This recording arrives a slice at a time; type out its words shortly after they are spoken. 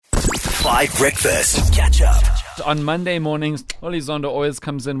5 Breakfast. Catch up. On Monday mornings, Xoli'S always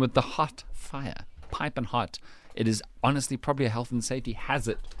comes in with the hot fire, piping hot. It is honestly probably a health and safety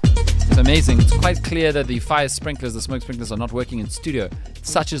hazard. It's amazing. It's quite clear that the fire sprinklers, the smoke sprinklers, are not working in studio.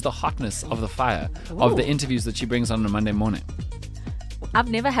 Such is the hotness of the fire, of the interviews that she brings on a Monday morning. I've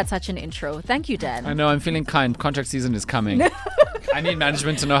never had such an intro. Thank you, Dan. I know, I'm feeling kind. Contract season is coming. I need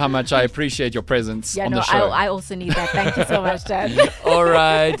management to know how much I appreciate your presence on the show. I also need that. Thank you so much, Dan. All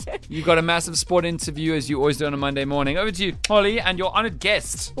right. You've got a massive sport interview, as you always do on a Monday morning. Over to you, Holly, and your honoured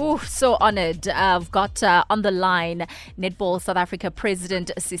guest. Oh, so honoured. I've got on the line Netball South Africa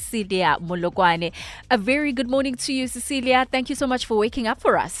President Cecilia Molokwane. A very good morning to you, Cecilia. Thank you so much for waking up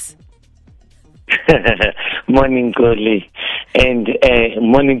for us. Morning, Godly, and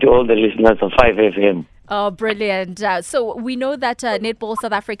morning to all the listeners of 5FM. Oh, brilliant. So we know that Netball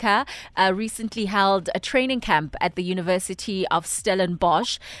South Africa recently held a training camp at the University of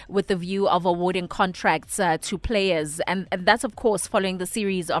Stellenbosch with the view of awarding contracts to players. And that's, of course, following the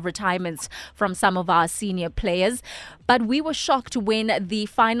series of retirements from some of our senior players. But we were shocked when the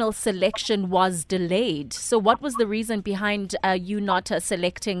final selection was delayed. So what was the reason behind you not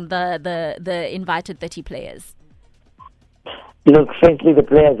selecting the invited 30 players? Look, firstly, the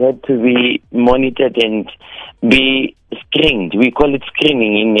players had to be monitored and be screened. We call it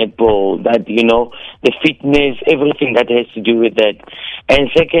screening in netball, that, the fitness, everything that has to do with that. And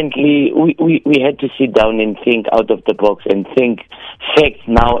secondly, we had to sit down and think out of the box and think facts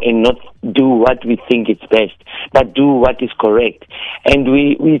now and not do what we think is best, but do what is correct. And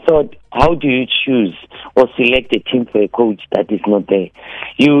we thought, how do you choose or select a team for a coach that is not there?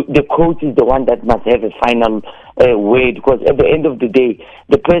 The coach is the one that must have a final word, because at the end of the day,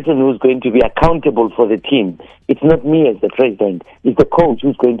 the person who's going to be accountable for the team, it's not me as the president, it's the coach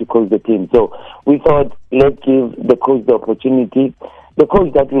who's going to coach the team. So we thought, let's give the coach the opportunity. The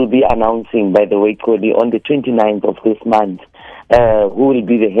coach that will be announcing, by the way, Cody, on the 29th of this month, who will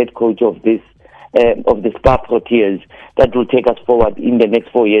be the head coach of this of the Spar Proteas, that will take us forward in the next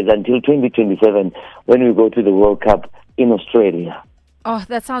 4 years until 2027 when we go to the World Cup in Australia. Oh,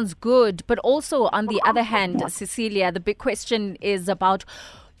 that sounds good. But also, on the other hand, Cecilia, the big question is about,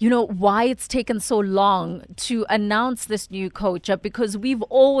 why it's taken so long to announce this new coach, because we've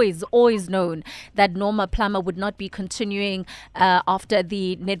always known that Norma Plummer would not be continuing after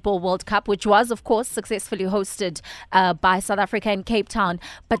the Netball World Cup, which was, of course, successfully hosted by South Africa in Cape Town.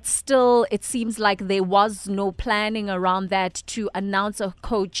 But still, it seems like there was no planning around that to announce a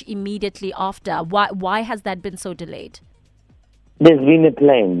coach immediately after. Why has that been so delayed? There's been a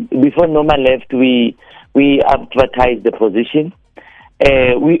plan. Before Norma left, we advertised the position.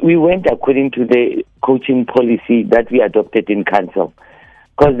 We went according to the coaching policy that we adopted in council.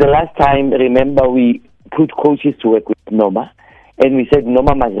 Because the last time, remember, we put coaches to work with Norma, and we said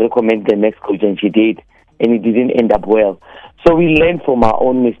Norma must recommend the next coach, and she did, and it didn't end up well. So we learned from our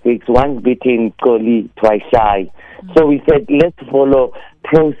own mistakes, once bitten, twice shy. So we said, let's follow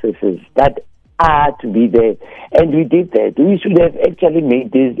processes that are to be there. And we did that. We should have actually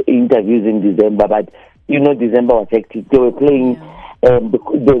made these interviews in December, but December was hectic. They were playing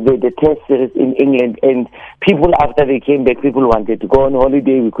the test series in England, and people, after they came back, people wanted to go on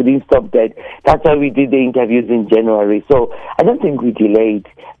holiday. We couldn't stop that. That's why we did the interviews in January. So I don't think we delayed.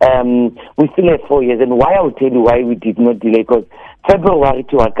 We still have 4 years, and why, I'll tell you why we did not delay, because February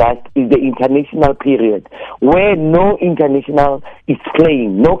to August is the international period where no international is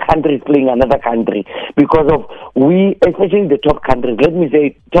playing, no country is playing another country, because of especially the top countries, let me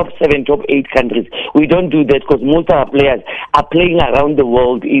say top 7, top 8 countries, we don't do that because most of our players are playing around the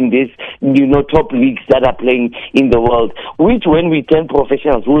world in this, top leagues that are playing in the world, which when we turn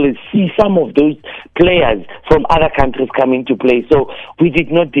professionals, we'll see some of those players from other countries coming to play. So we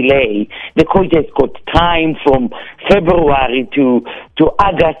did not delay. The coach has got time from February to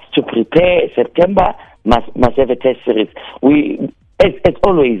August to prepare. September must have a test series. As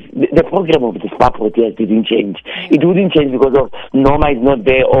always, the program of the Spar Proteas didn't change. It wouldn't change because of Norma is not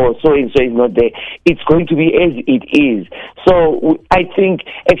there or so-and-so is not there. It's going to be as it is. So I think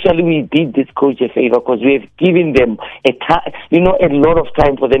actually we did this coach a favor because we have given them a lot of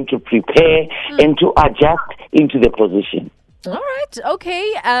time for them to prepare and to adjust into the position. All right.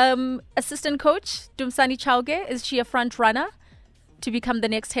 Okay. Assistant coach, Dumsani Chauge, is she a front runner? to become the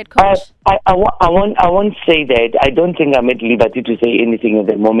next head coach? I won't say that. I don't think I'm at liberty to say anything at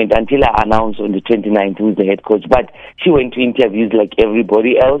the moment until I announce on the 29th who's the head coach. But she went to interviews like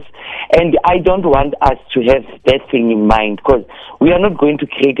everybody else. And I don't want us to have that thing in mind, because we are not going to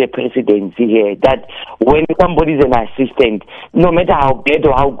create a presidency here that when somebody's an assistant, no matter how bad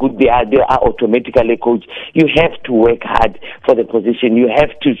or how good they are automatically a coach. You have to work hard for the position. You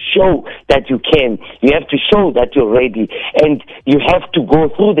have to show that you can. You have to show that you're ready. And you have to go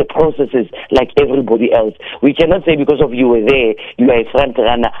through the processes like everybody else. We cannot say because of you were there, you are a front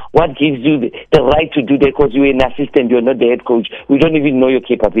runner. What gives you the right to do that? Because you're an assistant, you're not the head coach. We don't even know your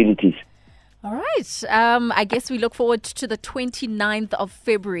capabilities. All right. I guess we look forward to the 29th of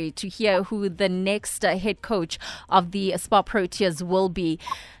February to hear who the next head coach of the Spar Proteas will be.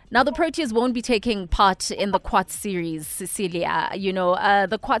 Now, the Proteas won't be taking part in the Quad Series, Cecilia. You know,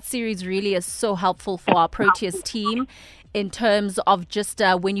 the Quad Series really is so helpful for our Proteas team in terms of just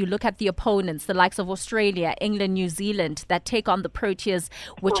when you look at the opponents, the likes of Australia, England, New Zealand, that take on the Proteas,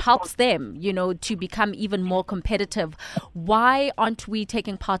 which helps them, you know, to become even more competitive. Why aren't we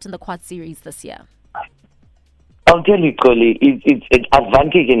taking part in the Quad Series this year? I'll tell you, Coley, it's an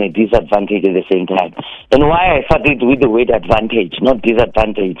advantage and a disadvantage at the same time. And why I started with the word advantage, not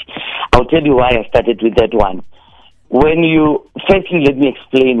disadvantage. I'll tell you why I started with that one. Firstly, let me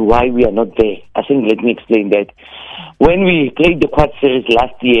explain why we are not there. Let me explain that. When we played the Quad Series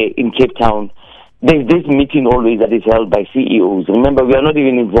last year in Cape Town, there's this meeting always that is held by CEOs. Remember, we are not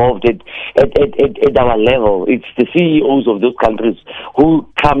even involved at our level. It's the CEOs of those countries who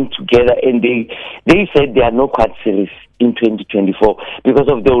come together, and they said there are no Quad Series in 2024 because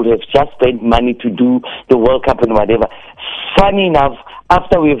they would have just spent money to do the World Cup and whatever. Funny enough,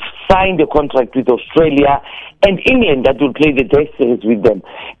 after we've signed a contract with Australia and England that will play the test series with them,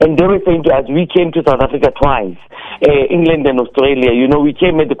 and they were saying to us, we came to South Africa twice, England and Australia. You know, we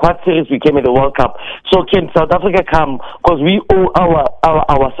came at the Quad Series, we came at the World Cup. So can South Africa come? Because we owe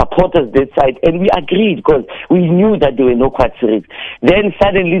our supporters that side, and we agreed because we knew that there were no Quad Series. Then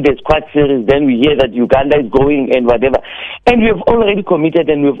suddenly there's Quad Series. Then we hear that Uganda is going and whatever, and we have already committed.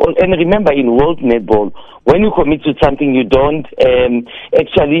 And remember, in World Netball, when you commit to something, you don't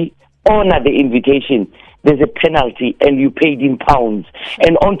actually honor the invitation. There's a penalty, and you paid in pounds.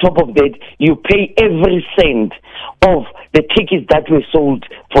 And on top of that, you pay every cent of the tickets that were sold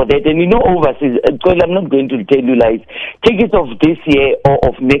for that. And you know, overseas, because I'm not going to tell you lies, tickets of this year or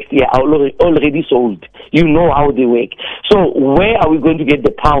of next year are already sold. You know how they work. So where are we going to get the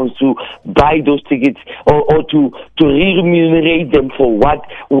pounds to buy those tickets or to remunerate them for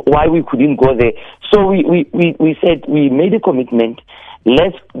why we couldn't go there? So we said, we made a commitment.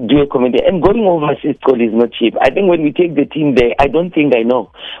 Let's do a committee. And going overseas is not cheap. I think when we take the team there,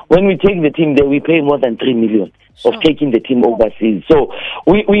 when we take the team there, we pay more than 3 million of taking the team overseas. So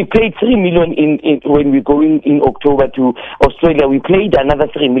we paid 3 million in when we go in October to Australia. We paid another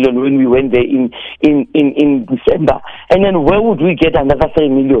 3 million when we went there in December. And then where would we get another 3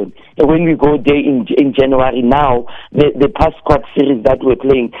 million when we go there in January? Now the past Quad Series that we're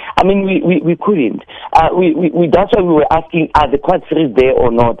playing, I mean, we couldn't. That's why we were asking, are the Quad Series there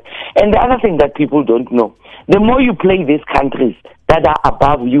or not? And the other thing that people don't know, the more you play these countries that are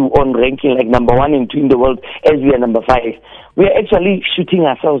above you on ranking, like number 1 and 2 in the world, as we are number 5, we are actually shooting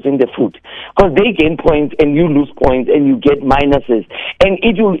ourselves in the foot, because they gain points and you lose points and you get minuses, and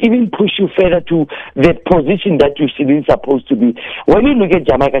it will even push you further to the position that you're still supposed to be. When you look at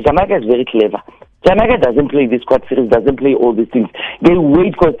Jamaica is very clever. Jamaica doesn't play this Quad Series, doesn't play all these things. They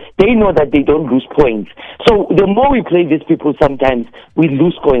wait because they know that they don't lose points. So the more we play these people, sometimes we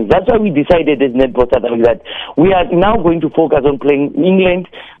lose points. That's why we decided as Netball SA that we are now going to focus on playing England,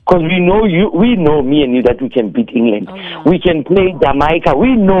 because we know me and you that we can beat England. Oh, yeah. We can play Jamaica.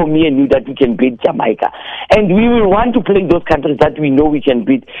 We know me and you that we can beat Jamaica. And we will want to play those countries that we know we can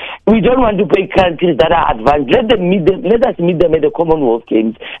beat. We don't want to play countries that are advanced. Let us meet them at the Commonwealth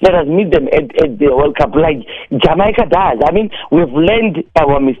Games. Let us meet them at the World Cup like Jamaica does. I mean, we've learned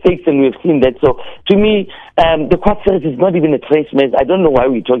our mistakes and we've seen that. So to me, the Quad Series is not even a trace match. I don't know why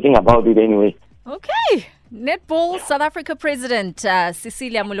we're talking about it anyway. Okay. Netball South Africa President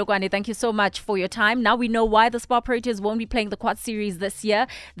Cecilia Molokwane, thank you so much for your time. Now we know why the Spar Proteas won't be playing the Quad Series this year.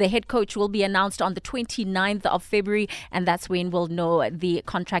 The head coach will be announced on the 29th of February, and that's when we'll know the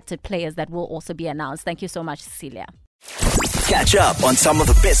contracted players that will also be announced. Thank you so much, Cecilia. Catch up on some of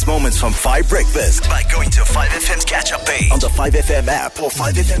the best moments from 5 Breakfast by going to 5FM's catch-up page on the 5FM app or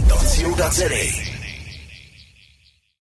 5FM.co.za.